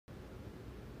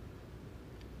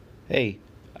Hey,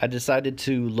 I decided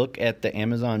to look at the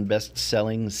Amazon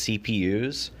best-selling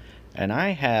CPUs, and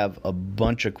I have a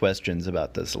bunch of questions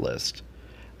about this list.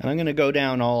 And I'm going to go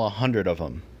down all 100 of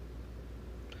them.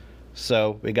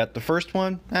 So, we got the first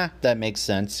one. That makes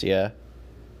sense, yeah.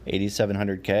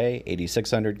 8700K,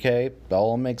 8600K,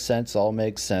 all makes sense.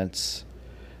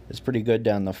 It's pretty good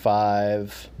down the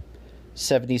 5.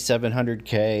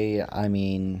 7700K, I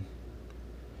mean,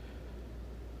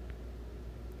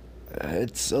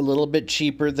 it's a little bit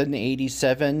cheaper than the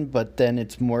 87, but then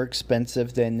it's more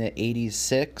expensive than the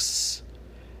 86.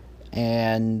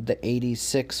 And the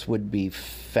 86 would be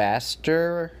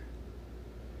faster.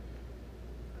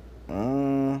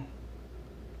 You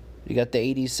got the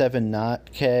 87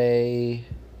 not K.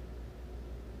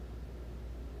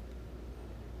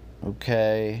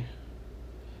 Okay.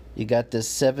 You got the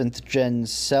 7th gen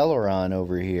Celeron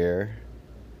over here.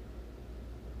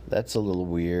 That's a little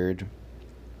weird.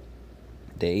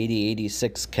 The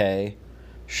 8086K.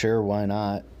 Sure, why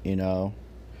not, you know.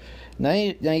 Now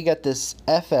you got this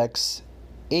FX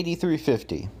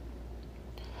 8350,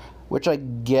 which I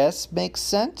guess makes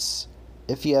sense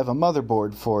if you have a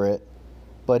motherboard for it,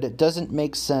 but it doesn't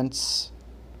make sense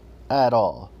at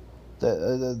all.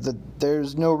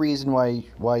 There's no reason why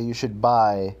you should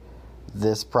buy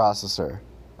this processor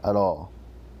at all.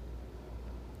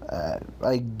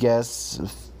 I guess,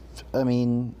 I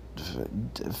mean,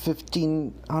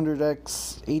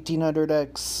 1500X,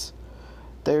 1800X,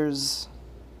 there's...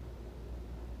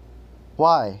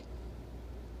 Why?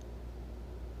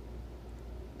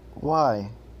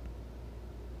 Why?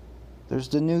 There's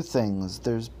the new things,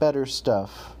 there's better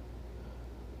stuff.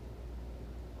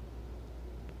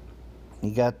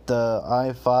 You got the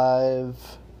i5.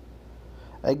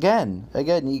 Again,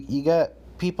 you got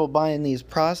people buying these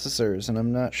processors, and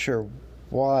I'm not sure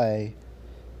why.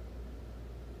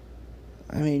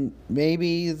 I mean,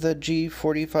 maybe the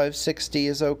G4560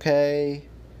 is okay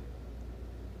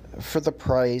for the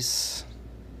price.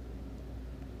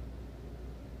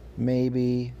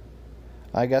 Maybe.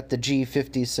 I got the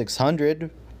G5600,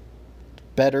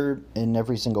 better in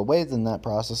every single way than that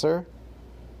processor.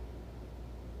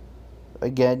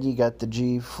 Again, you got the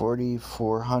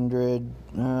G4400.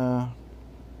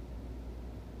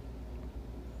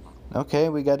 Okay,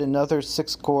 we got another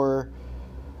 6-core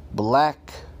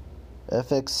black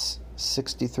FX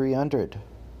 6300.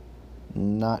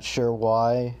 Not sure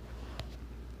why.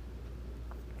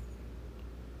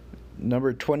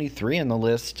 Number 23 on the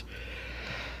list,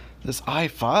 this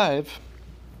i5.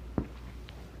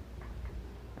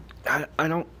 I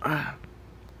don't. I'm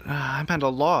at a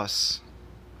loss.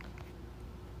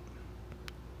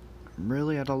 I'm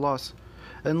really at a loss.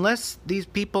 Unless these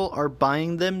people are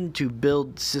buying them to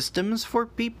build systems for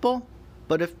people.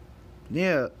 But if,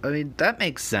 yeah, I mean, that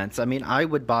makes sense. I mean, I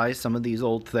would buy some of these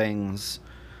old things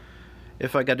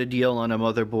if I got a deal on a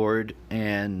motherboard,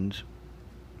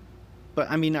 but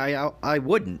I mean, I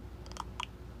wouldn't,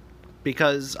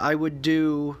 because I would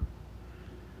do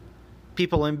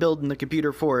people I'm building the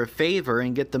computer for a favor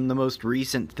and get them the most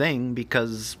recent thing,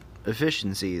 because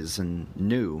efficiencies and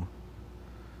new.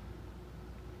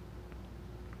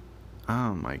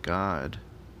 Oh my god.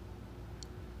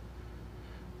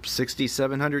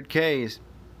 6700K,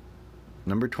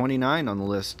 number 29 on the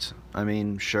list. I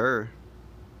mean, sure.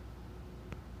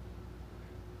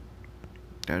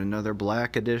 Got another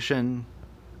black edition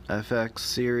FX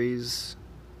series.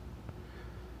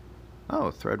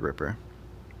 Oh, Threadripper.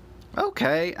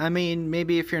 Okay, I mean,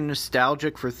 maybe if you're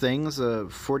nostalgic for things, a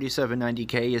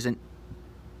 4790K isn't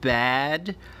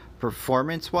bad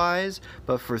performance-wise,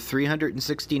 but for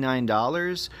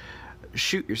 $369,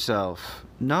 shoot yourself.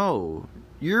 No,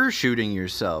 you're shooting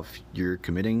yourself. You're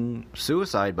committing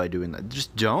suicide by doing that.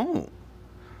 Just don't.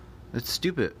 It's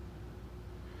stupid.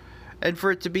 And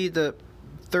for it to be the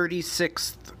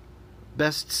 36th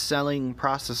best-selling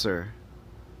processor,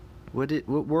 what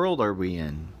world are we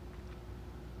in?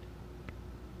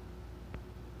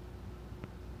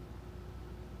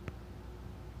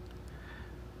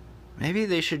 Maybe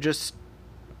they should just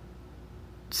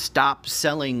stop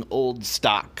selling old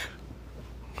stock.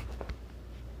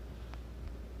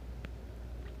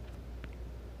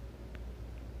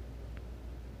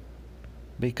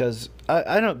 Because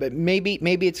I don't know, but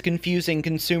maybe it's confusing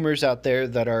consumers out there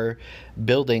that are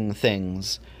building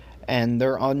things, and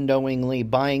they're unknowingly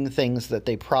buying things that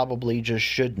they probably just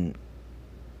shouldn't.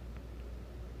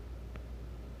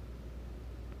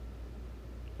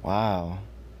 Wow.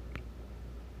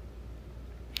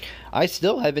 I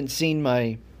still haven't seen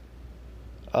my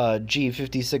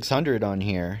G5600 on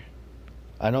here.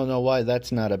 I don't know why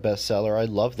that's not a bestseller. I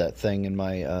love that thing in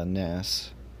my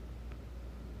NAS.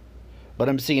 But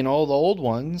I'm seeing all the old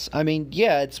ones. I mean,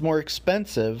 yeah, it's more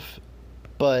expensive,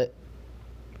 but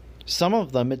some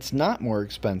of them it's not more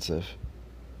expensive.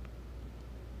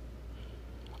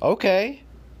 Okay.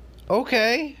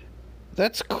 Okay.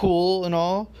 That's cool and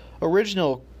all.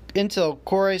 Original Intel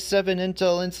Core i7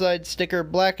 Intel Inside Sticker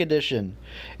Black Edition.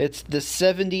 It's the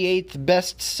 78th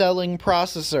best-selling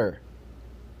processor.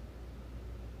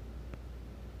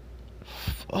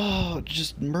 Oh,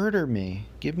 just murder me.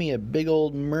 Give me a big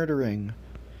old murdering.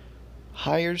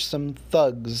 Hire some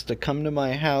thugs to come to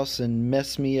my house and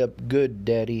mess me up good,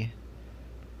 Daddy.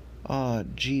 Oh,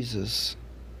 Jesus.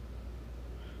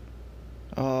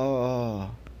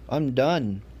 Oh, I'm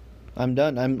done. I'm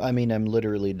done. I'm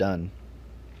literally done.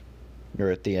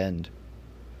 You're at the end.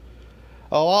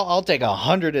 Oh, I'll take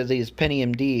 100 of these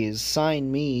Pentium Ds.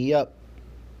 Sign me up.